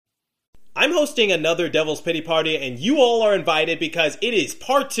I'm hosting another Devil's Pity Party, and you all are invited because it is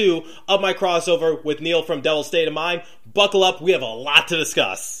part 2 of my crossover with Neil from Devil's State of Mind. Buckle up, we have a lot to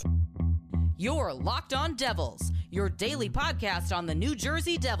discuss. You're Locked On Devils, your daily podcast on the New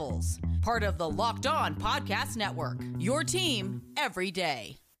Jersey Devils. Part of the Locked On Podcast Network, your team every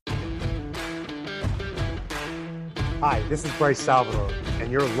day. Hi, this is Bryce Salvador,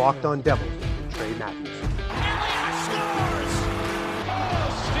 and you're Locked On Devils with Trey Matthews. Elliott scores!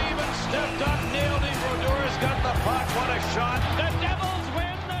 Oh, Stevens stepped up, nailed it. Brodor's got the puck. What a shot. The Devils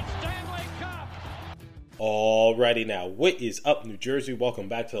win the Stanley Cup. Alrighty now, what is up, New Jersey? Welcome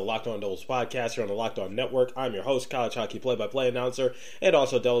back to the Locked On Devils podcast here on the Locked On Network. I'm your host, college hockey play-by-play announcer, and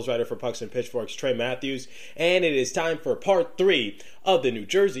also Devils writer for Pucks and Pitchforks, Trey Matthews. And it is time for part 3 of the New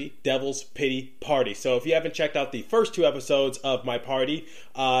Jersey Devils Pity Party. So if you haven't checked out the first 2 episodes of my party,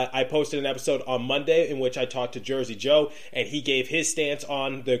 I posted an episode on Monday in which I talked to Jersey Joe, and he gave his stance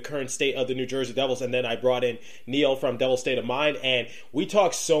on the current state of the New Jersey Devils, and then I brought in Neil from Devil's State of Mind, and we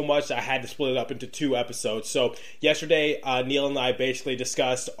talked so much that I had to split it up into 2 episodes. So yesterday, Neil and I basically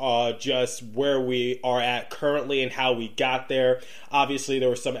discussed just where we are at currently and how we got there. Obviously, there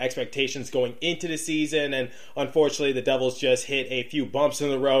were some expectations going into the season, and unfortunately, the Devils just hit a few bumps in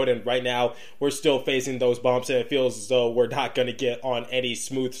the road, and right now, we're still facing those bumps, and it feels as though we're not going to get on any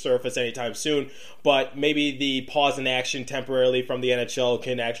smooth surface anytime soon. But maybe the pause in action temporarily from the NHL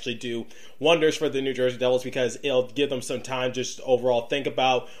can actually do wonders for the New Jersey Devils, because it'll give them some time just overall think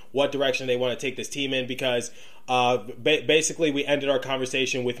about what direction they want to take this team in, because basically we ended our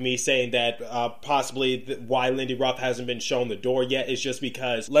conversation with me saying that possibly why Lindy Ruff hasn't been shown the door yet is just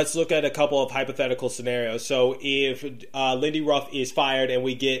because, let's look at a couple of hypothetical scenarios. So if Lindy Ruff is fired and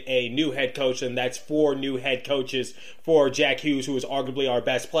we get a new head coach, and that's 4 new head coaches for Jack Hughes, who is arguably our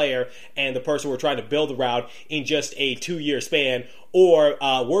best player and the person we're trying to build around in just a 2-year span. Or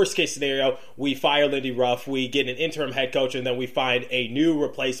worst case scenario, we fire Lindy Ruff, we get an interim head coach, and then we find a new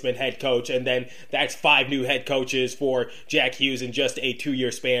replacement head coach, and then that's 5 new head coaches for Jack Hughes in just a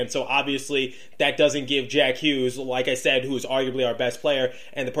 2-year span. So obviously that doesn't give Jack Hughes, like I said, who is arguably our best player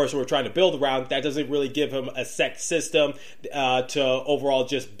and the person we're trying to build around, that doesn't really give him a set system to overall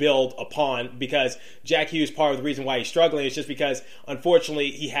just build upon, because Jack Hughes, part of the reason why he's struggling is just because,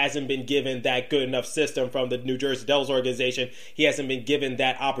 unfortunately, he hasn't been given that good enough system from the New Jersey Devils organization. He hasn't been given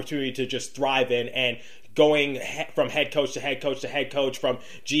that opportunity to just thrive in, and going from head coach to head coach to head coach, from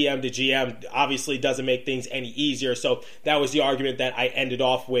GM to GM, obviously doesn't make things any easier. So that was the argument that I ended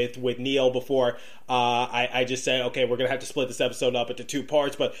off with Neil before I just said, okay, we're going to have to split this episode up into 2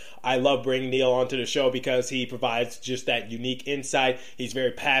 parts, but I love bringing Neil onto the show because he provides just that unique insight. He's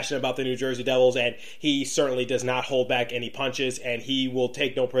very passionate about the New Jersey Devils, and he certainly does not hold back any punches, and he will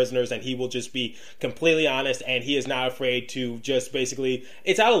take no prisoners, and he will just be completely honest, and he is not afraid to just basically,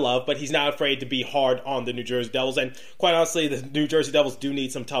 it's out of love, but he's not afraid to be hard on the New Jersey Devils. And quite honestly, the New Jersey Devils do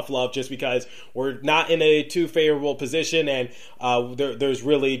need some tough love, just because we're not in a too favorable position, and there's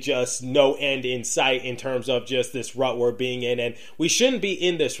really just no end in sight in terms of just this rut we're being in, and we shouldn't be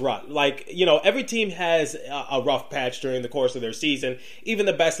in this rut. Like, you know, every team has a rough patch during the course of their season. Even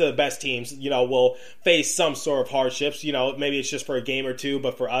the best of the best teams, you know, will face some sort of hardships. You know, maybe it's just for a game or 2,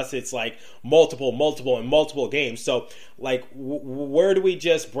 but for us it's like multiple games. So like, where do we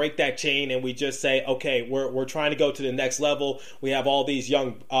just break that chain and we just say, okay, we're trying to go to the next level. We have all these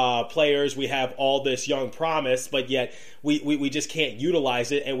young players, we have all this young promise, but yet we just can't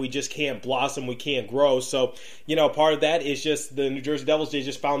utilize it, and we just can't blossom, we can't grow. So, you know, part of that is just the New Jersey Devils, they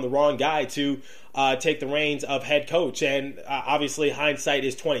just found the wrong guy to take the reins of head coach, and obviously hindsight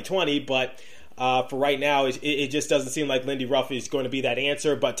is 20/20, but for right now, it just doesn't seem like Lindy Ruff is going to be that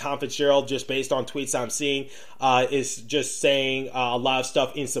answer. But Tom Fitzgerald, just based on tweets I'm seeing, is just saying a lot of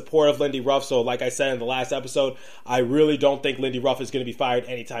stuff in support of Lindy Ruff. So like I said in the last episode, I really don't think Lindy Ruff is going to be fired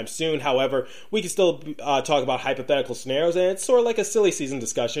anytime soon. However, we can still talk about hypothetical scenarios, and it's sort of like a silly season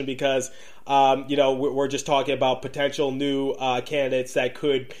discussion because, you know, we're just talking about potential new candidates that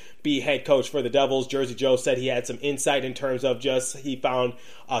could be head coach for the Devils. Jersey Joe said he had some insight in terms of just he found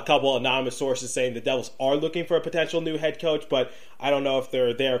a couple anonymous sources saying the Devils are looking for a potential new head coach, but I don't know if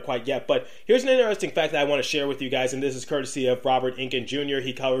they're there quite yet. But here's an interesting fact that I want to share with you guys, and this is courtesy of Robert Inkin Jr.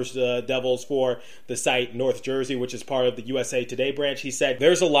 He covers the Devils for the site North Jersey, which is part of the USA Today branch. He said,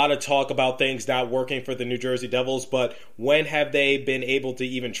 there's a lot of talk about things not working for the New Jersey Devils, but when have they been able to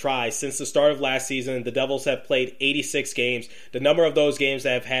even try? Since the start of last season, the Devils have played 86 games. The number of those games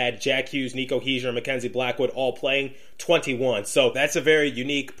that have had Jack Hughes, Nico Hischier, and Mackenzie Blackwood all playing, 21. So that's a very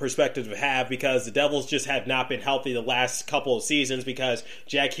unique perspective to have because the Devils just have not been healthy the last couple of seasons because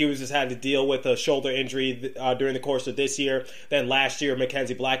Jack Hughes has had to deal with a shoulder injury during the course of this year. Then last year,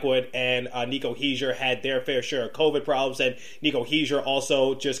 Mackenzie Blackwood and Nico Hischier had their fair share of COVID problems, and Nico Hischier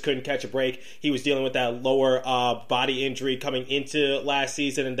also just couldn't catch a break. He was dealing with that lower body injury coming into last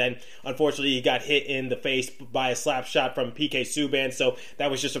season, and then unfortunately he got hit in the face by a slap shot from PK Subban, so that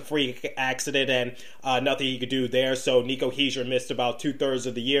was just a freak accident and nothing he could do there. So Nico Hischier missed about 2/3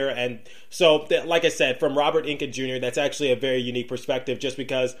 of the year, and so like I said, from Robert Incan Jr., that's actually a very unique perspective, just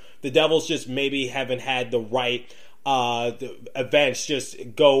because the Devils just maybe haven't had the right the events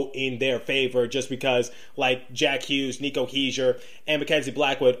just go in their favor, just because like Jack Hughes, Nico Hischier, and Mackenzie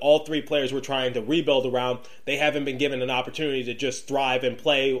Blackwood, all three players we're trying to rebuild around, they haven't been given an opportunity to just thrive and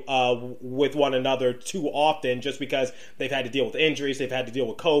play with one another too often, just because they've had to deal with injuries, they've had to deal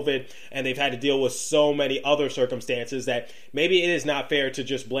with COVID, and they've had to deal with so many other circumstances that maybe it is not fair to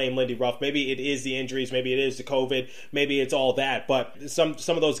just blame Lindy Ruff. Maybe it is the injuries, maybe it is the COVID, maybe it's all that, but some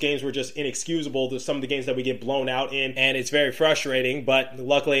of those games were just inexcusable to some of the games that we get blown out in, and it's very frustrating. But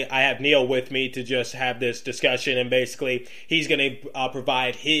luckily I have Neil with me to just have this discussion, and basically he's going to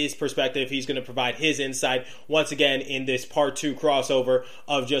provide his perspective, he's going to provide his insight once again in this part 2 crossover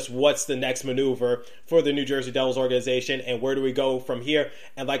of just what's the next maneuver for the New Jersey Devils organization and where do we go from here.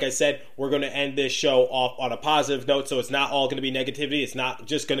 And like I said, we're going to end this show off on a positive note, so it's not all going to be negativity, it's not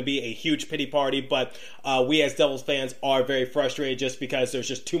just going to be a huge pity party, but we as Devils fans are very frustrated just because there's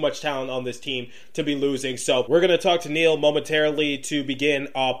just too much talent on this team to be losing. So we're going to talk to Neil momentarily to begin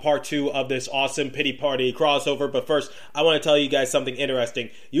part 2 of this awesome pity party crossover. But first, I want to tell you guys something interesting.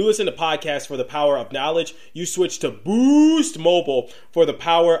 You listen to podcasts for the power of knowledge, you switch to Boost Mobile for the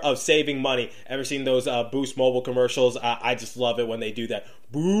power of saving money. Ever seen those Boost Mobile commercials? I just love it when they do that.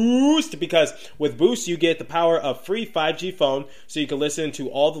 Boost, because with Boost you get the power of free 5G phone so you can listen to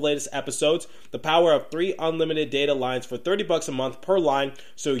all the latest episodes, the power of 3 unlimited data lines for $30 a month per line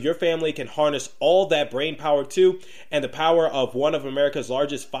so your family can harness all that brain power too, and the power of one of America's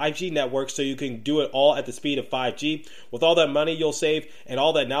largest 5G networks so you can do it all at the speed of 5G. With all that money you'll save and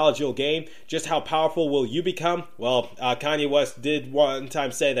all that knowledge you'll gain, just how powerful will you become? Well, Kanye West did one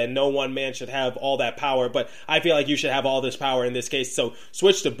time say that no one man should have all that power, but I feel like you should have all this power in this case. So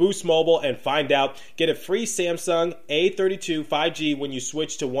switch to Boost Mobile and find out. Get a free Samsung A32 5G when you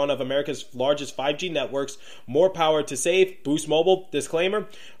switch to one of America's largest 5G networks. More power to save. Boost Mobile. Disclaimer: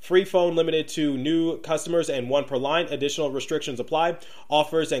 free phone limited to new customers and 1 per line. Additional restrictions apply.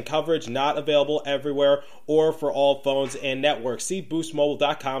 Offers and coverage not available everywhere or for all phones and networks. See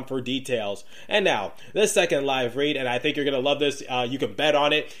boostmobile.com for details. And now, the second live read, and I think you're going to love this. You can bet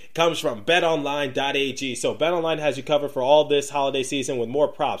on it. It comes from betonline.ag. So BetOnline has you covered for all this holiday season with more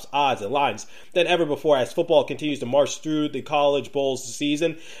props, odds, and lines than ever before as football continues to march through the college bowls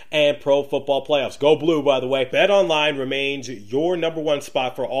season and pro football playoffs. Go blue, by the way. BetOnline remains your number one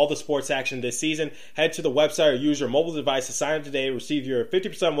spot for all the sports action this season. Head to the website or use your mobile device to sign up today to receive your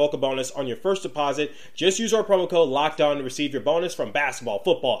 50% welcome bonus on your first deposit. Just use our promo code LOCKEDON to receive your bonus from basketball,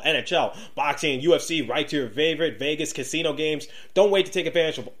 football, NHL, boxing, and UFC right to your favorite Vegas casino games. Don't wait to take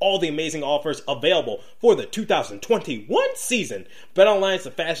advantage of all the amazing offers available for the 2021 season. BetOnline is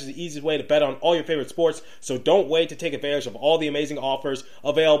the fastest and easiest way to bet on all your favorite sports, so don't wait to take advantage of all the amazing offers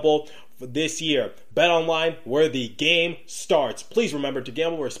available for this year. BetOnline, where the game starts. Please remember to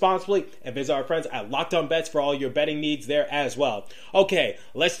gamble responsibly and visit our friends at Locked On Bets for all your betting needs there as well. Okay,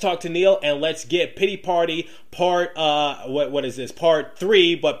 let's talk to Neil and let's get Pity Party part, what is this? Part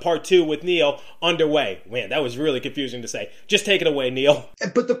 3, but part 2 with Neil underway. Man, that was really confusing to say. Just take it away, Neil.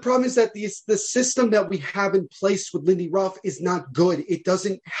 But the problem is that the system that we have in place with Lindy Ruff is not good. It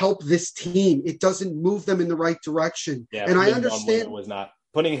doesn't help this team. It doesn't move them in the right direction. Yeah, and I understand was not.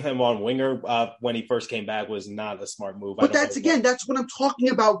 Putting him on winger when he first came back was not a smart move. But that's what I'm talking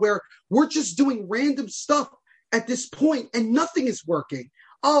about, where we're just doing random stuff at this point and nothing is working.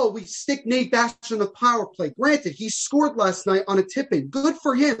 Oh, we stick Nate Bastian on the power play. Granted, he scored last night on a tip-in. Good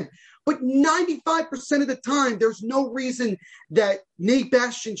for him. But 95% of the time, there's no reason that Nate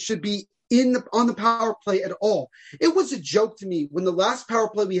Bastian should be on the power play at all. It was a joke to me when the last power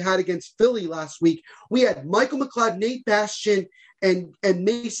play we had against Philly last week, we had Michael McLeod, Nate Bastian, and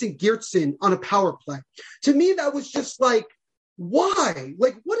Mason Geertsen on a power play. To me, that was just like, why?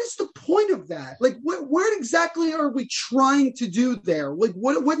 Like, what is the point of that? Like, what exactly are we trying to do there? Like,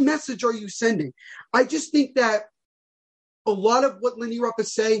 what message are you sending? I just think that a lot of what Lindy Ruff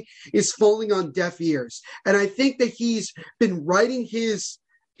is saying is falling on deaf ears. And I think that he's been writing his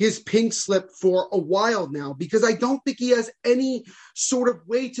pink slip for a while now, because I don't think he has any sort of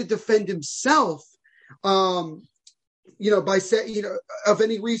way to defend himself of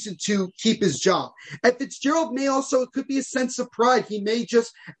any reason to keep his job. At Fitzgerald it could be a sense of pride. He may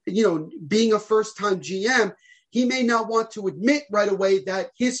just, being a first-time GM, he may not want to admit right away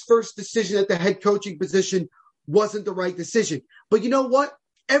that his first decision at the head coaching position wasn't the right decision. But you know what?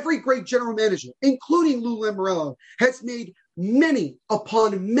 Every great general manager, including Lou Lamoriello, has made many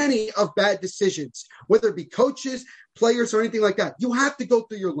upon many of bad decisions, whether it be coaches, players, or anything like that. You have to go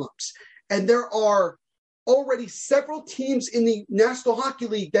through your lumps. And there are already several teams in the National Hockey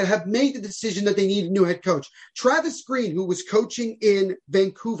League that have made the decision that they need a new head coach. Travis Green, who was coaching in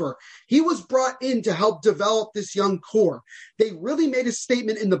Vancouver, he was brought in to help develop this young core. They really made a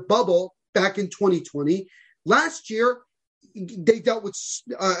statement in the bubble back in 2020. Last year, they dealt with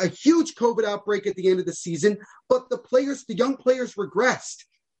a huge COVID outbreak at the end of the season, but the young players regressed.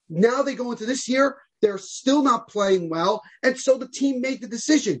 Now they go into this year, they're still not playing well, and so the team made the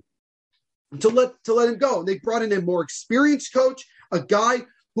decision to let him go. They brought in a more experienced coach, a guy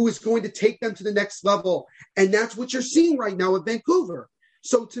who is going to take them to the next level, and that's what you're seeing right now with Vancouver.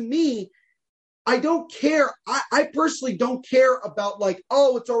 So to me, I don't care. I personally don't care about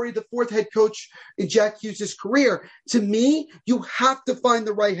it's already the fourth head coach in Jack Hughes' career. To me, you have to find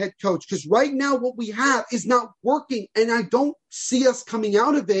the right head coach because right now what we have is not working, and I don't see us coming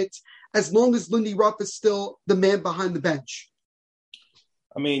out of it as long as Lindy Ruff is still the man behind the bench.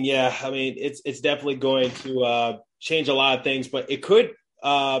 It's definitely going to change a lot of things, but it could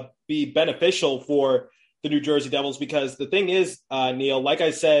be beneficial for the New Jersey Devils because the thing is, Neil, like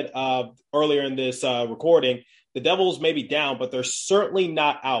I said earlier in this recording, the Devils may be down, but they're certainly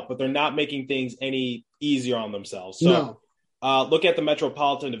not out, but they're not making things any easier on themselves. So look at the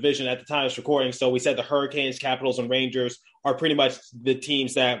Metropolitan Division at the time of this recording. So we said the Hurricanes, Capitals, and Rangers are pretty much the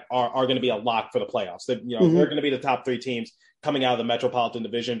teams that are going to be a lock for the playoffs. They're going to be the top three teams coming out of the Metropolitan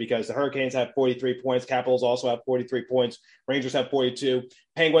Division because the Hurricanes have 43 points. Capitals also have 43 points. Rangers have 42.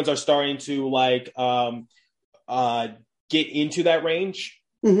 Penguins are starting to get into that range.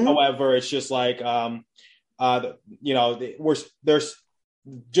 Mm-hmm. However, it's just there's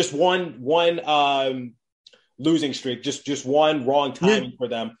just one losing streak, just one wrong timing for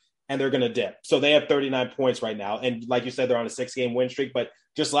them, and they're going to dip. So they have 39 points right now. And like you said, they're on a 6-game win streak. But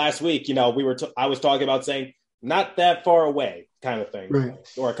just last week, I was talking about saying, not that far away kind of thing, right?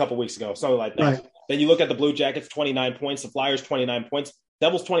 Or a couple weeks ago, something like that. Right. Then you look at the Blue Jackets, 29 points, the Flyers, 29 points,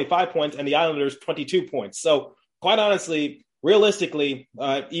 Devils, 25 points, and the Islanders, 22 points. So quite honestly, realistically,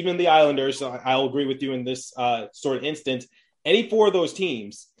 even the Islanders, I'll agree with you in this sort of instance, any four of those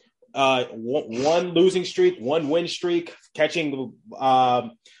teams, one losing streak, one win streak, catching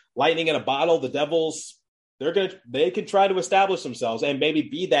lightning in a bottle, the Devils, they could try to establish themselves and maybe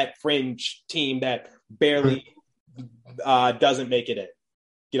be that fringe team that barely doesn't make it in,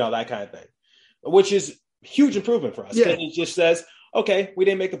 that kind of thing, which is huge improvement for us. Yeah. It just says, okay, we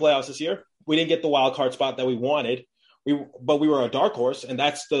didn't make the playoffs this year. We didn't get the wild card spot that we wanted, but we were a dark horse. And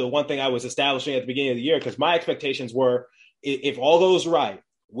that's the one thing I was establishing at the beginning of the year, because my expectations were, if all goes right,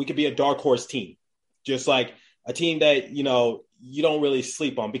 we could be a dark horse team, just like a team that, you don't really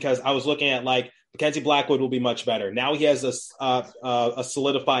sleep on, because I was looking at Mackenzie Blackwood will be much better. Now he has a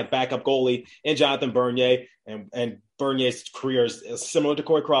solidified backup goalie in Jonathan Bernier, and Bernier's career is similar to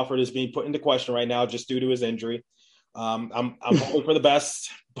Corey Crawford, is being put into question right now just due to his injury. I'm hoping for the best,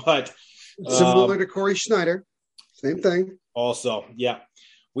 but similar to Corey Schneider, same thing. Also, yeah,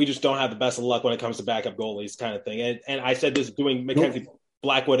 we just don't have the best of luck when it comes to backup goalies, kind of thing. And I said this doing Mackenzie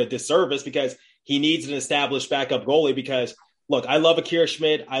Blackwood a disservice because he needs an established backup goalie. Because look, I love Akira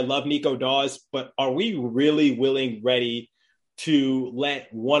Schmid, I love Nico Dawes, but are we really ready to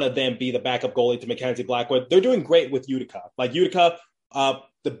let one of them be the backup goalie to Mackenzie Blackwood? They're doing great with Utica. Utica,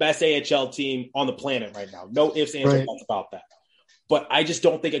 the best AHL team on the planet right now. No ifs, ands, or buts about that. But I just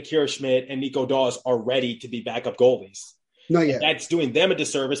don't think Akira Schmid and Nico Dawes are ready to be backup goalies. Not yet. That's doing them a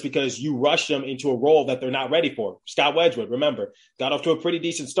disservice because you rush them into a role that they're not ready for. Scott Wedgwood, remember, got off to a pretty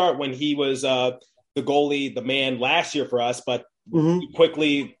decent start when he was the goalie, the man last year for us, but he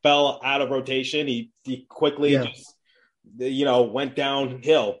quickly fell out of rotation. He quickly just, went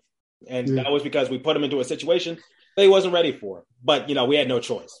downhill. And that was because we put him into a situation that he wasn't ready for. But, we had no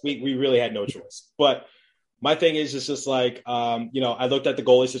choice. We really had no choice. But my thing is, it's just I looked at the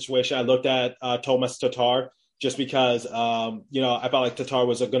goalie situation. I looked at Tomas Tatar just because, I felt like Tatar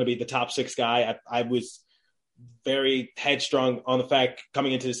was going to be the top 6 guy. I was very headstrong on the fact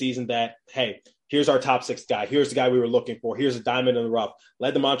coming into the season that, hey, here's our top 6 guy. Here's the guy we were looking for. Here's a diamond in the rough.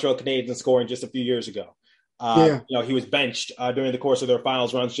 Led the Montreal Canadiens in scoring just a few years ago. He was benched during the course of their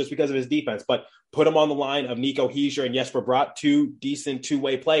finals runs just because of his defense. But put him on the line of Nico Hischier and Jesper Bratt, 2 decent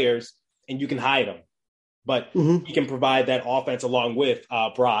two-way players, and you can hide them. but he can provide that offense along with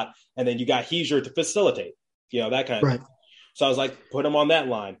Brott. And then you got Heiser to facilitate, that kind of thing. So I was like, put him on that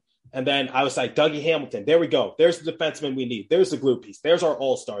line. And then I was like, Dougie Hamilton, there we go. There's the defenseman we need. There's the glue piece. There's our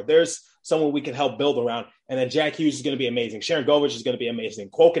all-star. There's someone we can help build around. And then Jack Hughes is going to be amazing. Sharon Govich is going to be amazing.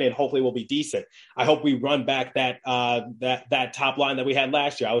 Quokinen hopefully will be decent. I hope we run back that top line that we had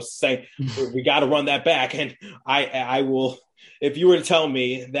last year. I was saying we got to run that back. And I will, if you were to tell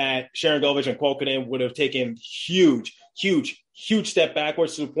me that Sharon Govich and Quokinen would have taken huge step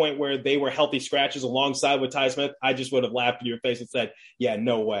backwards to the point where they were healthy scratches alongside with Ty Smith, I just would have laughed in your face and said, yeah,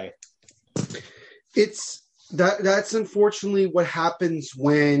 no way. That's unfortunately what happens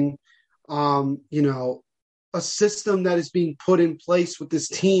when, a system that is being put in place with this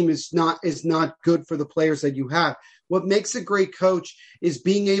team is not good for the players that you have. What makes a great coach is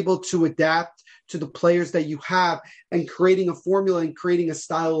being able to adapt to the players that you have and creating a formula and creating a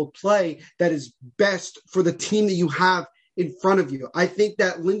style of play that is best for the team that you have in front of you. I think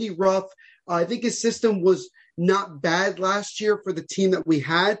that Lindy Ruff, I think his system was not bad last year for the team that we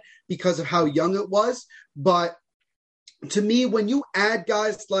had because of how young it was. But to me, when you add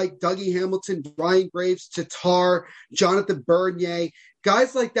guys like Dougie Hamilton, Ryan Graves, Tatar, Jonathan Bernier,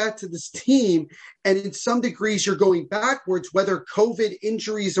 guys like that to this team, and in some degrees you're going backwards, whether COVID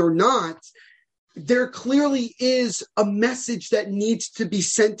injuries or not, there clearly is a message that needs to be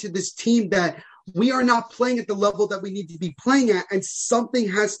sent to this team that we are not playing at the level that we need to be playing at, and something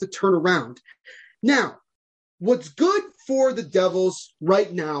has to turn around. Now, what's good for the Devils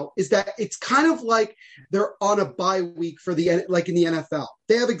right now is that it's kind of like they're on a bye week like in the NFL.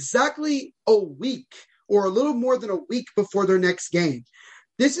 They have exactly a week or a little more than a week before their next game.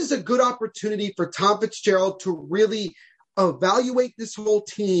 This is a good opportunity for Tom Fitzgerald to really evaluate this whole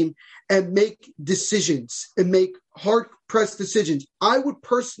team and make decisions and make hard-pressed decisions. I would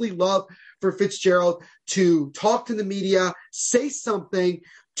personally love for Fitzgerald to talk to the media, say something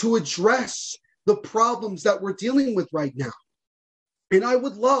to address the problems that we're dealing with right now. And I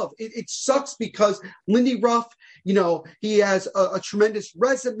would love, it sucks because Lindy Ruff, he has a tremendous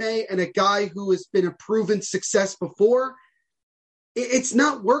resume and a guy who has been a proven success before. It's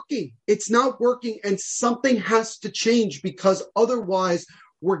not working. It's not working. And something has to change because otherwise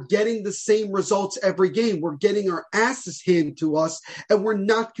we're getting the same results every game. We're getting our asses handed to us and we're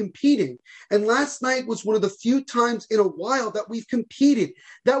not competing. And last night was one of the few times in a while that we've competed.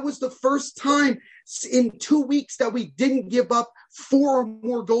 That was the first time in 2 weeks that we didn't give up 4 or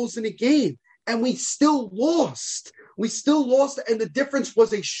more goals in a game. And we still lost. And the difference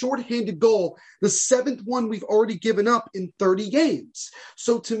was a shorthanded goal, the 7th one we've already given up in 30 games.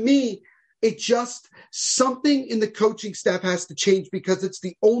 So to me, something in the coaching staff has to change because it's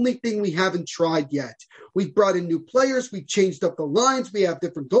the only thing we haven't tried yet. We've brought in new players. We've changed up the lines. We have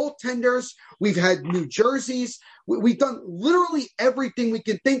different goaltenders. We've had new jerseys. We've done literally everything we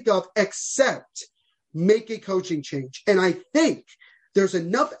can think of except make a coaching change. And I think there's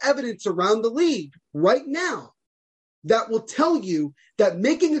enough evidence around the league right now that will tell you that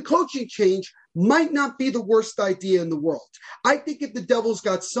making a coaching change might not be the worst idea in the world. I think if the Devils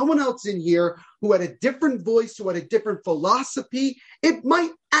got someone else in here who had a different voice, who had a different philosophy, it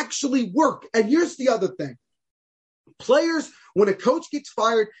might actually work. And here's the other thing. Players, when a coach gets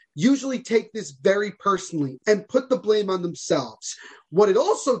fired, usually take this very personally and put the blame on themselves. What it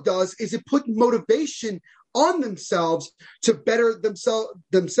also does is it put motivation on themselves to better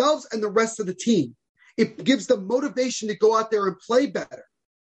themselves and the rest of the team. It gives them motivation to go out there and play better.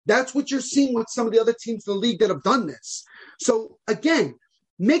 That's what you're seeing with some of the other teams in the league that have done this. So again,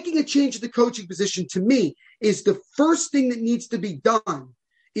 making a change in the coaching position to me is the first thing that needs to be done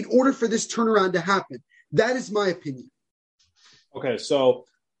in order for this turnaround to happen. That is my opinion. Okay, so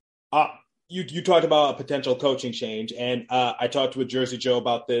you talked about a potential coaching change, and I talked with Jersey Joe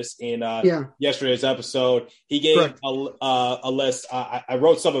about this in yesterday's episode. He gave a list. I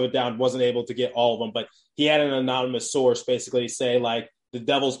wrote some of it down, wasn't able to get all of them, but he had an anonymous source basically say, like, the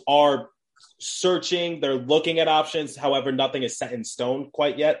Devils are searching, they're looking at options. However, nothing is set in stone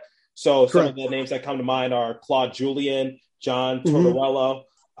quite yet. So some of the names that come to mind are Claude Julien, John Tortorella,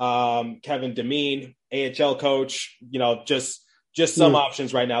 Kevin Demeen, AHL coach, just some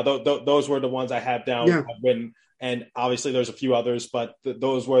options right now. Those were the ones I have down. I've written, and obviously there's a few others, but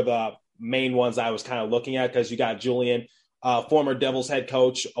those were the main ones I was kind of looking at because you got Julien, former Devils head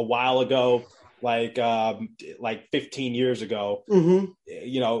coach a while ago, like 15 years ago,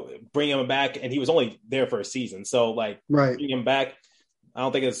 bring him back. And he was only there for a season. So bring him back. I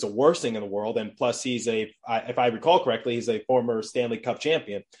don't think it's the worst thing in the world. And plus he's if I recall correctly, he's a former Stanley Cup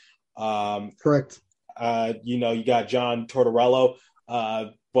champion. Correct. You got John Tortorella.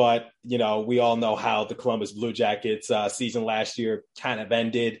 But, we all know how the Columbus Blue Jackets season last year kind of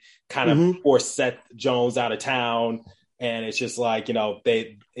ended, forced Seth Jones out of town. And it's just like,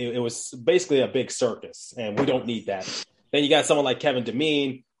 it was basically a big circus, and we don't need that. Then you got someone like Kevin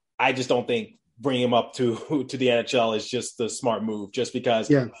Demeen. I just don't think bringing him up to the NHL is just the smart move, just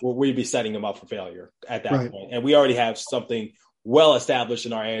because we'd be setting him up for failure at that point. And we already have something well established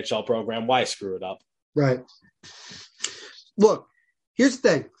in our NHL program. Why screw it up? Right. Look, here's the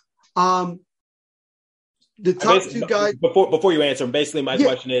thing. The top two guys. Before you answer, basically my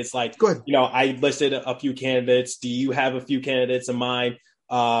question is go ahead. I listed a few candidates. Do you have a few candidates in mind?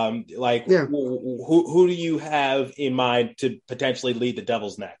 Who do you have in mind to potentially lead the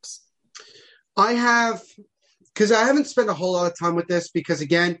Devils next? I have, because I haven't spent a whole lot of time with this, because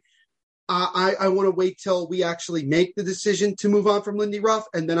again, I want to wait till we actually make the decision to move on from Lindy Ruff,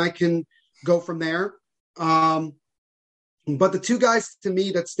 and then I can go from there. But the two guys to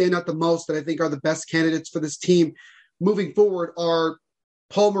me that stand out the most, that I think are the best candidates for this team moving forward, are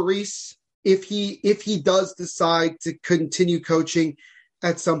Paul Maurice, if he does decide to continue coaching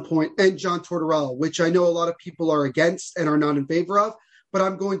at some point, and John Tortorella, which I know a lot of people are against and are not in favor of, but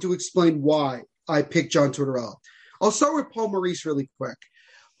I'm going to explain why I picked John Tortorella. I'll start with Paul Maurice really quick.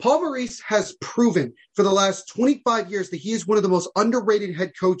 Paul Maurice has proven for the last 25 years that he is one of the most underrated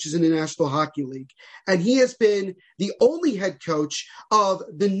head coaches in the National Hockey League. And he has been the only head coach of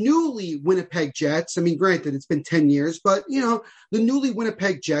the newly Winnipeg Jets. I mean, granted, it's been 10 years, but, the newly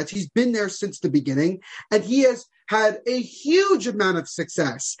Winnipeg Jets, he's been there since the beginning. And he has had a huge amount of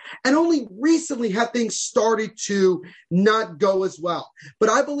success, and only recently have things started to not go as well. But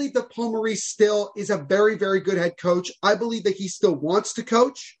I believe that Paul Maurice still is a very, very good head coach. I believe that he still wants to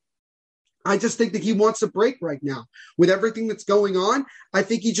coach. I just think that he wants a break right now. With everything that's going on, I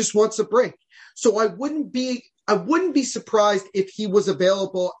think he just wants a break. So I wouldn't be surprised if he was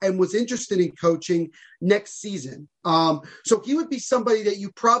available and was interested in coaching next season. So he would be somebody that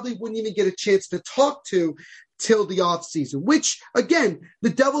you probably wouldn't even get a chance to talk to till the offseason, which, again, the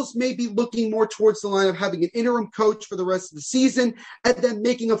Devils may be looking more towards the line of having an interim coach for the rest of the season and then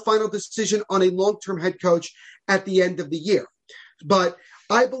making a final decision on a long-term head coach at the end of the year. But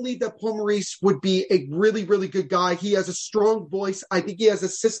I believe that Paul Maurice would be a really, really good guy. He has a strong voice. I think he has a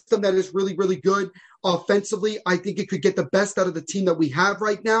system that is really, really good offensively. I think it could get the best out of the team that we have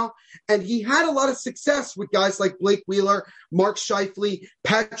right now. And he had a lot of success with guys like Blake Wheeler, Mark Scheifele,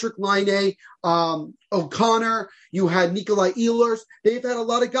 Patrick Laine, O'Connor. You had Nikolai Ehlers. They've had a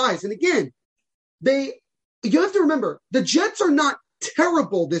lot of guys. And again, you have to remember, the Jets are not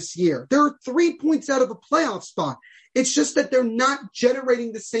terrible this year. They're 3 points out of a playoff spot. It's just that they're not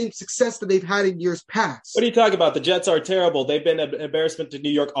generating the same success that they've had in years past. What are you talking about? The Jets are terrible. They've been an embarrassment to New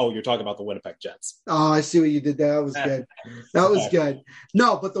York. Oh, you're talking about the Winnipeg Jets. Oh, I see what you did there. That was good. That was good.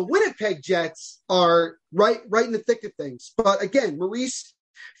 No, but the Winnipeg Jets are right in the thick of things. But again, Maurice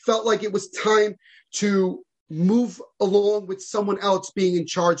felt like it was time to move along with someone else being in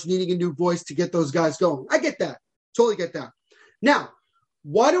charge, needing a new voice to get those guys going. I get that. Totally get that. Now,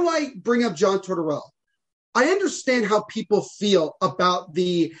 why do I bring up John Tortorella? I understand how people feel about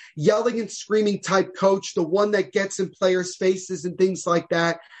the yelling and screaming type coach, the one that gets in players' faces and things like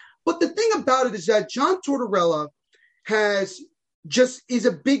that. But the thing about it is that John Tortorella is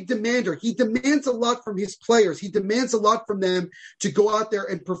a big demander. He demands a lot from his players. He demands a lot from them to go out there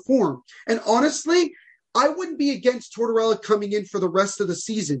and perform. And honestly, I wouldn't be against Tortorella coming in for the rest of the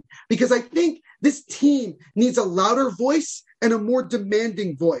season, because I think this team needs a louder voice and a more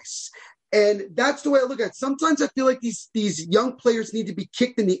demanding voice. And that's the way I look at it. Sometimes I feel like these young players need to be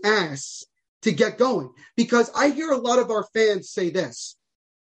kicked in the ass to get going, because I hear a lot of our fans say this.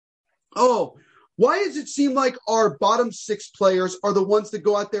 Oh, why does it seem like our bottom six players are the ones that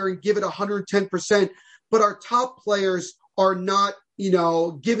go out there and give it 110%, but our top players are not,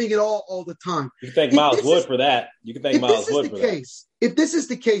 giving it all the time? You can thank Miles Wood for that. You can thank Miles Wood for that. If this is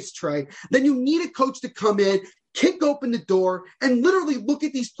the case, Trey, then you need a coach to come in, kick open the door, and literally look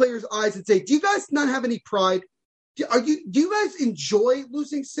at these players' eyes and say, do you guys not have any pride? Do you guys enjoy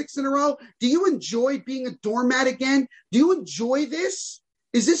losing 6 in a row? Do you enjoy being a doormat again? Do you enjoy this?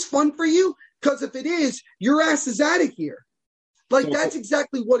 Is this fun for you? Because if it is, your ass is out of here. That's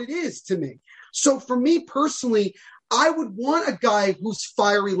exactly what it is to me. So for me personally, I would want a guy who's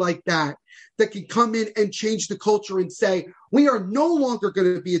fiery like that can come in and change the culture and say, we are no longer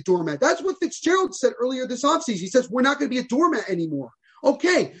going to be a doormat. That's what Fitzgerald said earlier this offseason. He says, we're not going to be a doormat anymore.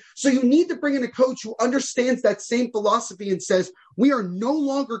 Okay, so you need to bring in a coach who understands that same philosophy and says, we are no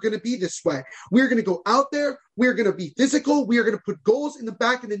longer going to be this way. We're going to go out there. We're going to be physical. We are going to put goals in the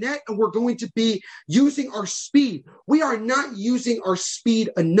back of the net, and we're going to be using our speed. We are not using our speed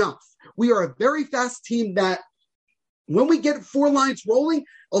enough. We are a very fast team that when we get 4 lines rolling,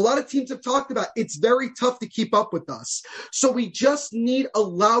 a lot of teams have talked about it's very tough to keep up with us. So we just need a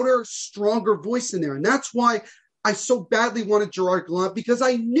louder, stronger voice in there. And that's why I so badly wanted Gerard Gallant, because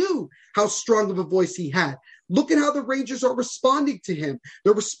I knew how strong of a voice he had. Look at how the Rangers are responding to him.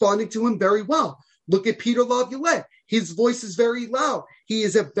 They're responding to him very well. Look at Peter Laviolette. His voice is very loud. He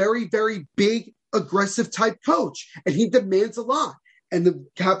is a very, very big, aggressive type coach, and he demands a lot. And the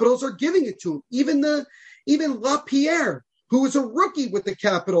Capitals are giving it to him. Even LaPierre, who is a rookie with the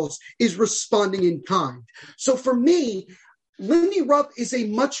Capitals, is responding in kind. So for me, Lindy Ruff is a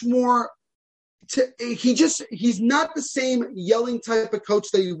much more he's not the same yelling type of coach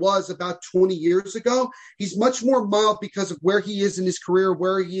that he was about 20 years ago. He's much more mild because of where he is in his career,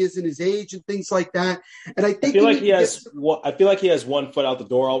 where he is in his age, and things like that. And I think I feel like he has one foot out the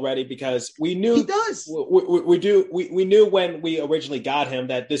door already, because we knew he does. We knew when we originally got him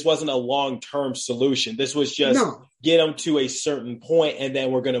that this wasn't a long-term solution. This was just get him to a certain point, and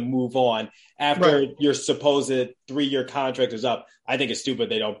then we're going to move on. After your supposed 3-year contract is up, I think it's stupid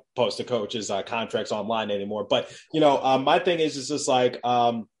they don't post the coaches' contracts online anymore. But, my thing is just like,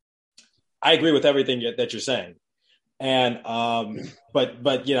 I agree with everything that you're saying. And, but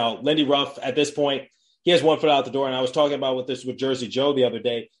Lindy Ruff at this point, he has one foot out the door. And I was talking about with Jersey Joe the other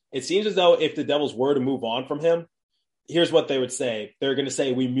day. It seems as though if the Devils were to move on from him, here's what they would say. They're going to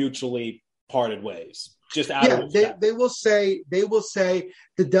say we mutually parted ways. Just out of they will say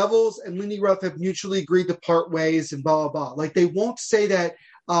the Devils and Lindy Ruff have mutually agreed to part ways and blah, blah, blah. Like, they won't say that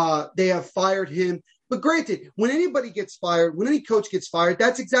they have fired him. But granted, when anybody gets fired, when any coach gets fired,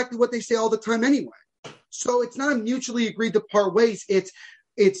 that's exactly what they say all the time anyway. So it's not a mutually agreed to part ways.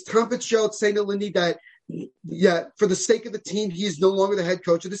 It's Tom Fitzgerald saying to Lindy that, for the sake of the team, he is no longer the head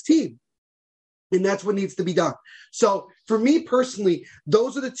coach of this team. And that's what needs to be done. So for me personally,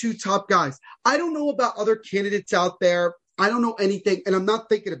 those are the 2 top guys. I don't know about other candidates out there. I don't know anything, and I'm not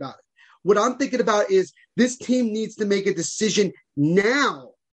thinking about it. What I'm thinking about is this team needs to make a decision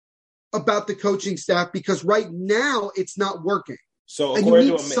now about the coaching staff, because right now it's not working. So and you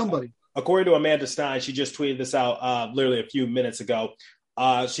need somebody. According to Amanda Stein, she just tweeted this out literally a few minutes ago.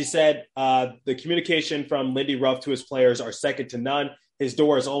 She said the communication from Lindy Ruff to his players are second to none. His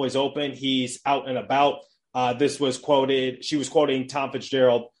door is always open. He's out and about. This was quoted. She was quoting Tom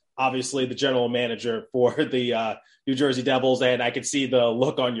Fitzgerald, obviously the general manager for the New Jersey Devils. And I could see the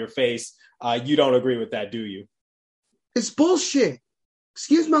look on your face. You don't agree with that, do you? It's bullshit.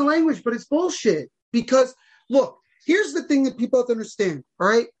 Excuse my language, but it's bullshit. Because, look, here's the thing that people have to understand, all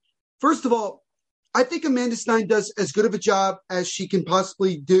right? First of all, I think Amanda Stein does as good of a job as she can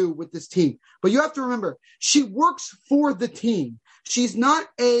possibly do with this team. But you have to remember, she works for the team. She's not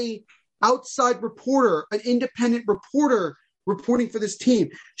a outside reporter, an independent reporter reporting for this team.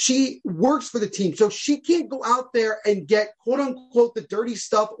 She works for the team. So she can't go out there and get, quote unquote, the dirty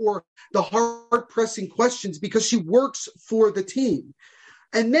stuff or the hard pressing questions, because she works for the team.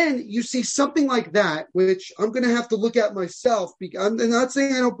 And then you see something like that, which I'm going to have to look at myself. I'm not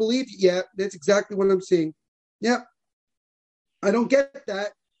saying I don't believe it yet. That's exactly what I'm seeing. Yeah. I don't get that.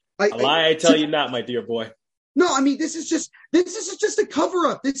 I tell you not, my dear boy. No, I mean, this is just a cover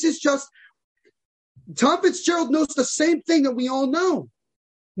up. This is just Tom Fitzgerald knows the same thing that we all know.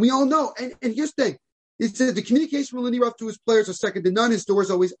 We all know. And here's the thing. It said the communication from Lindy Ruff to his players are second to none. His door is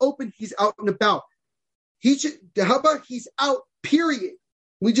always open. He's out and about. How about he's out, period?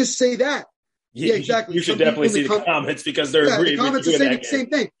 We just say that. Yeah, exactly. You should definitely see the comments, because they're agreeing. The comments are saying the same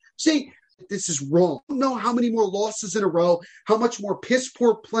thing. See, this is wrong. I don't know how many more losses in a row, how much more piss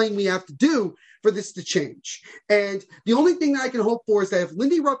poor playing we have to do for this to change. And the only thing that I can hope for is that if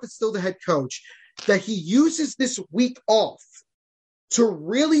Lindy Ruff is still the head coach, that he uses this week off to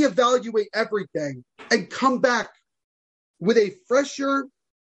really evaluate everything and come back with a fresher,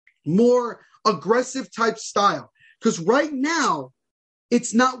 more aggressive type style. Because right now,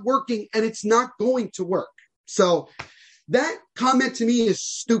 it's not working and it's not going to work. So that comment to me is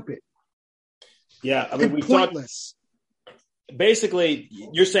stupid. Yeah, I mean, we pointless. Basically,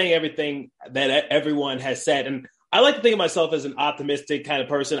 you're saying everything that everyone has said. And I like to think of myself as an optimistic kind of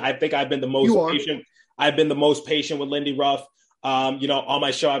person. I think I've been the most patient. I've been the most patient with Lindy Ruff. On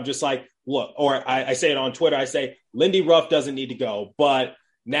my show, I'm just like, look, or I say it on Twitter. I say, Lindy Ruff doesn't need to go, but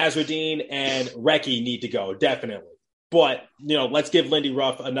Nasreddine and Recchi need to go, definitely. But, let's give Lindy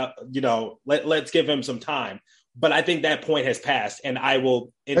Ruff enough, let's give him some time. But I think that point has passed, and I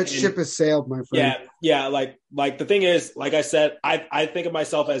will. That ship has sailed, my friend. Yeah. Like the thing is, like I said, I think of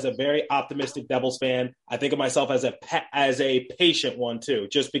myself as a very optimistic Devils fan. I think of myself as a patient one too,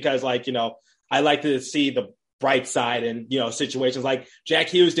 just because, like, you know, I like to see the bright side, and, you know, situations like Jack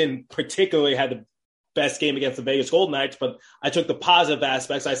Hughes didn't particularly have the best game against the Vegas Golden Knights, but I took the positive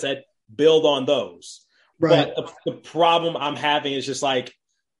aspects. I said build on those. Right. But the problem I'm having is just like,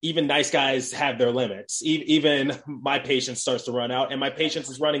 even nice guys have their limits. Even my patience starts to run out, and my patience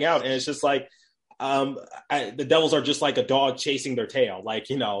is running out. And it's just like, the Devils are just like a dog chasing their tail. Like,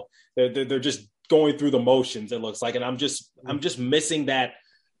 you know, they're just going through the motions, it looks like. And I'm just missing that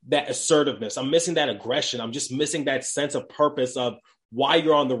assertiveness. I'm missing that aggression. I'm just missing that sense of purpose of why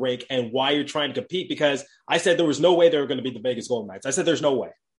you're on the rink and why you're trying to compete. Because I said there was no way they were going to beat the Vegas Golden Knights. I said, there's no way.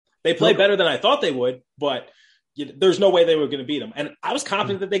 They played better than I thought they would, but there's no way they were going to beat them. And I was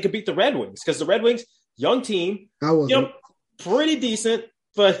confident that they could beat the Red Wings, because the Red Wings, young team, you know, pretty decent.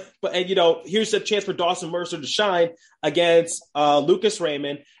 But you know, here's a chance for Dawson Mercer to shine against Lucas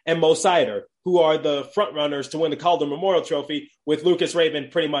Raymond and Mo Seider, who are the front runners to win the Calder Memorial Trophy, with Lucas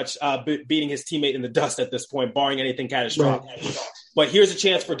Raymond pretty much beating his teammate in the dust at this point, barring anything catastrophic. Right. But here's a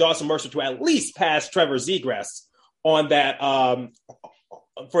chance for Dawson Mercer to at least pass Trevor Zegras on that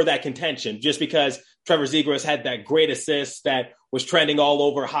for that contention, just because Trevor Zegras had that great assist that was trending all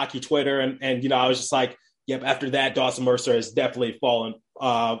over hockey Twitter. And you know, I was just like, yep, after that, Dawson Mercer has definitely fallen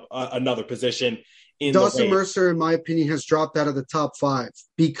another position. Dawson Mercer, in my opinion, has dropped out of the top 5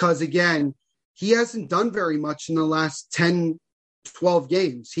 because, again, he hasn't done very much in the last 10, 12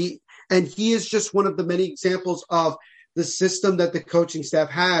 games. He is just one of the many examples of the system that the coaching staff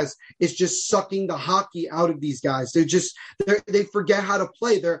has is just sucking the hockey out of these guys. They forget how to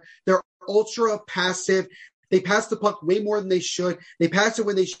play. They're ultra passive. They pass the puck way more than they should. They pass it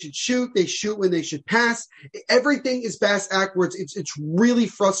when they should shoot. They shoot when they should pass. Everything is bass backwards. It's really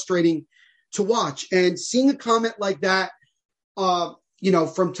frustrating to watch. And seeing a comment like that, you know,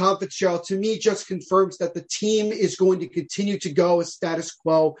 from Tom Fitzgerald, to me just confirms that the team is going to continue to go as status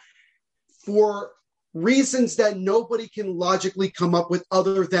quo for reasons that nobody can logically come up with,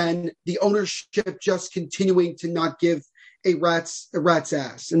 other than the ownership just continuing to not give a rat's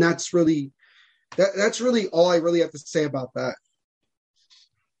ass. And that's really all I really have to say about that.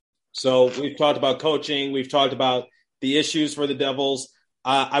 So we've talked about coaching. We've talked about the issues for the Devils.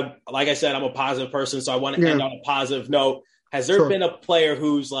 Like I said, I'm a positive person, so I want to end on a positive note. Has there been a player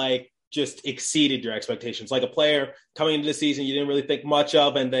who's like just exceeded your expectations? Like a player coming into the season you didn't really think much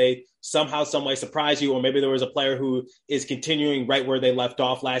of, and they somehow, some way surprise you, or maybe there was a player who is continuing right where they left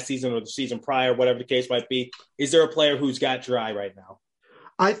off last season or the season prior, whatever the case might be. Is there a player who's got your eye right now?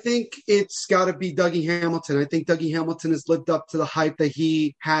 I think it's got to be Dougie Hamilton. I think Dougie Hamilton has lived up to the hype that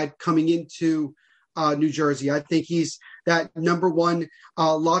he had coming into New Jersey. I think he's that number one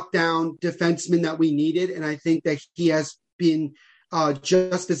lockdown defenseman that we needed, and I think that he has been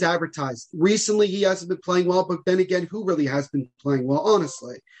just as advertised. Recently, he hasn't been playing well, but then again, who really has been playing well,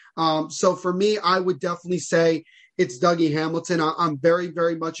 honestly? So for me, I would definitely say it's Dougie Hamilton. I'm very,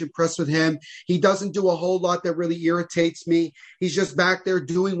 very much impressed with him. He doesn't do a whole lot that really irritates me. He's just back there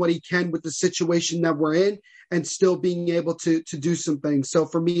doing what he can with the situation that we're in and still being able to do some things. So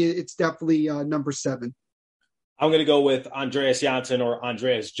for me, it's definitely number 7. I'm going to go with Andreas Johnson, or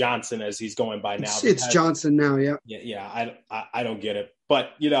Andreas Johnson as he's going by now. It's Johnson now, yeah. Yeah, I don't get it.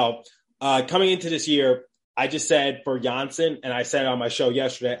 But, you know, coming into this year, I just said for Johnson, and I said it on my show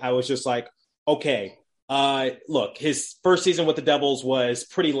yesterday, I was just like, okay, look, his first season with the Devils was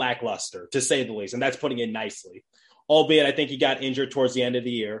pretty lackluster, to say the least, and that's putting it nicely. Albeit, I think he got injured towards the end of the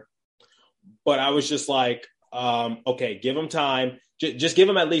year. But I was just like, okay, give him time. Just give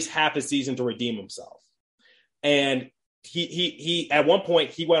him at least half a season to redeem himself. And he at one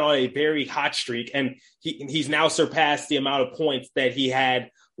point, he went on a very hot streak, and he's now surpassed the amount of points that he had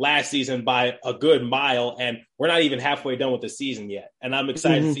last season by a good mile, and we're not even halfway done with the season yet. And I'm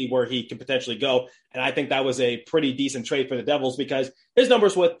excited to see where he can potentially go. And I think that was a pretty decent trade for the Devils, because his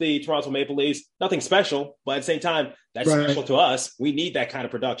numbers with the Toronto Maple Leafs, nothing special, but at the same time, that's special to us. We need that kind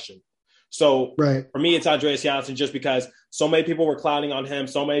of production. So for me, it's Andreas Johnson, just because so many people were clowning on him.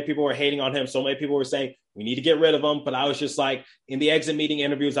 So many people were hating on him. So many people were saying, we need to get rid of him. But I was just like, in the exit meeting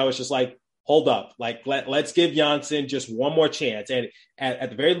interviews, I was just like, hold up. Like, let's give Johnson just one more chance. And at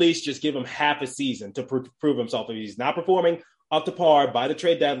the very least, just give him half a season to prove himself. If he's not performing up to par by the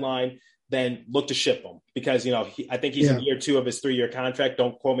trade deadline, then look to ship him. Because, you know, I think he's in year 2 of his 3-year contract.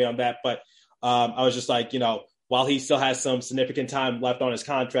 Don't quote me on that. But I was just like, you know, while he still has some significant time left on his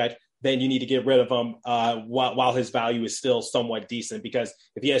contract, then you need to get rid of him while his value is still somewhat decent. Because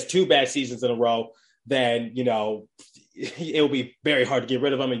if he has 2 bad seasons in a row, then, it will be very hard to get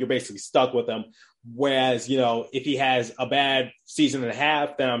rid of him and you're basically stuck with him. Whereas, if he has a bad season and a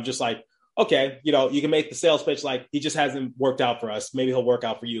half, then I'm just like, okay, you can make the sales pitch like he just hasn't worked out for us. Maybe he'll work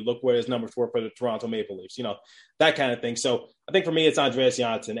out for you. Look where his numbers were for the Toronto Maple Leafs, that kind of thing. So I think for me, it's Andreas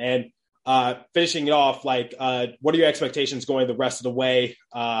Johnsson. And finishing it off, what are your expectations going the rest of the way?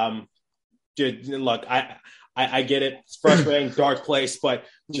 Look, I get it. It's frustrating, dark place, but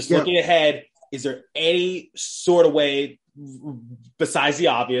just looking ahead, is there any sort of way, besides the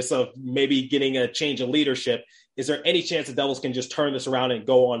obvious of maybe getting a change of leadership, is there any chance the Devils can just turn this around and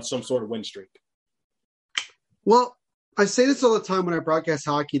go on some sort of win streak? Well, I say this all the time when I broadcast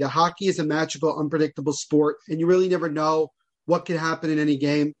hockey, that hockey is a magical, unpredictable sport, and you really never know what can happen in any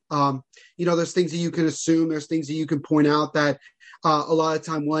game. There's things that you can assume. There's things that you can point out that a lot of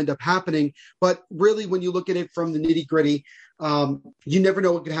time will end up happening. But really, when you look at it from the nitty-gritty, you never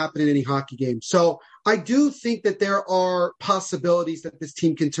know what could happen in any hockey game. So I do think that there are possibilities that this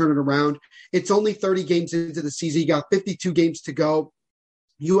team can turn it around. It's only 30 games into the season. You got 52 games to go.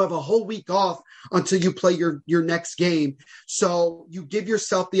 You have a whole week off until you play your next game. So you give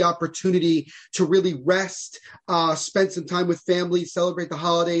yourself the opportunity to really rest, spend some time with family, celebrate the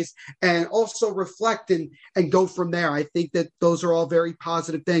holidays, and also reflect and go from there. I think that those are all very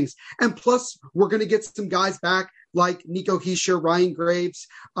positive things. And plus, we're going to get some guys back like Nico Hischier, Ryan Graves,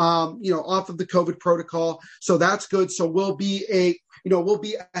 off of the COVID protocol. So that's good. So we'll be a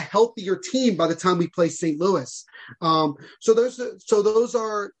healthier team by the time we play St. Louis. So those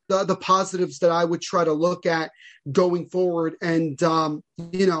are the positives that I would try to look at going forward, and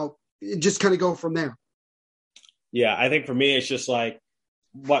just kind of go from there. Yeah, I think for me, it's just like,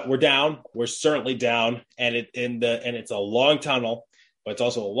 we're down. We're certainly down, and it's a long tunnel, but it's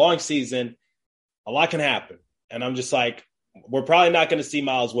also a long season. A lot can happen. And I'm just like, we're probably not going to see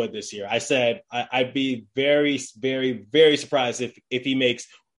Miles Wood this year. I said I'd be very, very, very surprised if he makes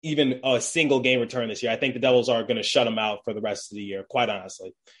even a single game return this year. I think the Devils are going to shut him out for the rest of the year, quite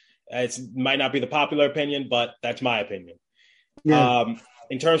honestly. It might not be the popular opinion, but that's my opinion. Yeah.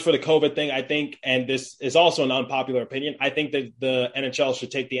 In terms for the COVID thing, I think, and this is also an unpopular opinion, I think that the NHL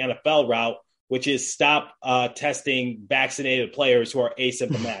should take the NFL route, which is stop testing vaccinated players who are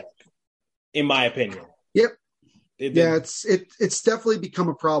asymptomatic, in my opinion. Yep. It's definitely become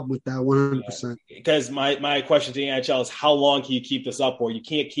a problem with that 100%. Because my question to the NHL is, how long can you keep this up for? You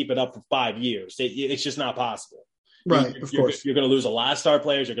can't keep it up for 5 years. It's just not possible. Right, of course. You're going to lose a lot of star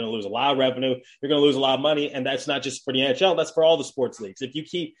players. You're going to lose a lot of revenue. You're going to lose a lot of money. And that's not just for the NHL. That's for all the sports leagues. If you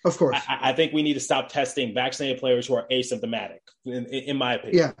keep – of course. I think we need to stop testing vaccinated players who are asymptomatic, in my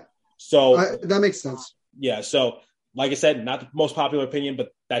opinion. Yeah. So that makes sense. Yeah. So, like I said, not the most popular opinion, but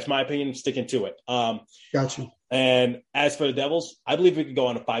that's my opinion. I'm sticking to it. Gotcha. And as for the Devils, I believe we could go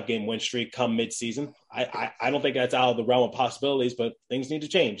on a 5-game win streak come mid-season. I don't think that's out of the realm of possibilities, but things need to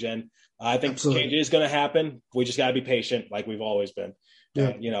change. And I think change is going to happen. We just got to be patient like we've always been.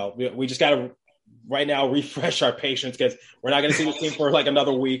 Yeah. We just got to right now refresh our patience, because we're not going to see the team for like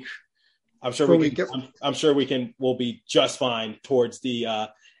another week. I'm sure we'll be just fine towards the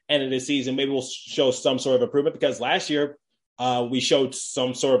end of the season. Maybe we'll show some sort of improvement, because last year we showed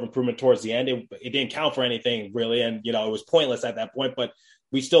some sort of improvement towards the end. It didn't count for anything really, and it was pointless at that point. But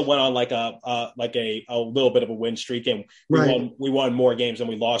we still went on like a little bit of a win streak, and we won more games than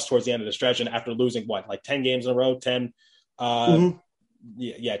we lost towards the end of the stretch. And after losing 10 games in a row, 10,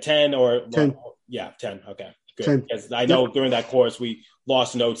 10 or 10. 10. Okay, good. 10. Because I know during that course we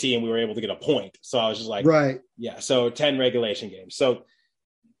lost an OT and we were able to get a point. So I was just like, so 10 regulation games. So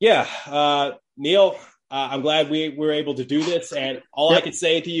Neil, I'm glad we were able to do this, and all I can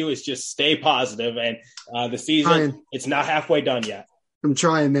say to you is just stay positive. And the season, it's not halfway done yet. I'm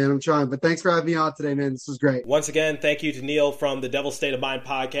trying, man. But thanks for having me on today, man. This was great. Once again, thank you to Neil from the Devil State of Mind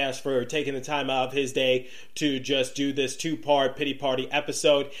podcast for taking the time out of his day to just do this 2-part pity party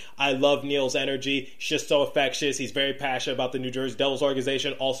episode. I love Neil's energy. He's just so infectious. He's very passionate about the New Jersey Devils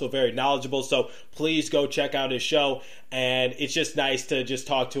organization, also very knowledgeable. So please go check out his show. And it's just nice to just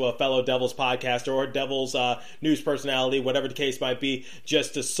talk to a fellow Devils podcaster or Devils news personality, whatever the case might be,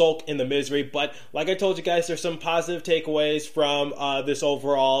 just to sulk in the misery. But like I told you guys, there's some positive takeaways from this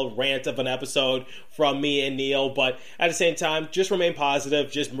overall rant of an episode from me and Neil. But at the same time, just remain positive,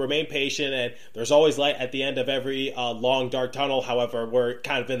 just remain patient, and there's always light at the end of every long, dark tunnel. However, we're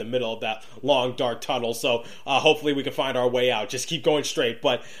kind of in the middle of that long, dark tunnel, so hopefully we can find our way out. Just keep going straight.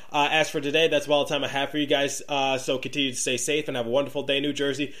 But as for today, that's all the time I have for you guys, so continue to stay safe and have a wonderful day, New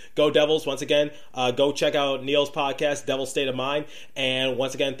Jersey. Go Devils. Once again, go check out Neil's podcast, Devil State of Mind, and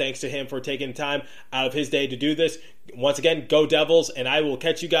once again, thanks to him for taking time out of his day to do this. Once again, go Devils, and I will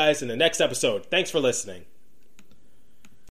catch you guys in the next episode. Thanks for listening.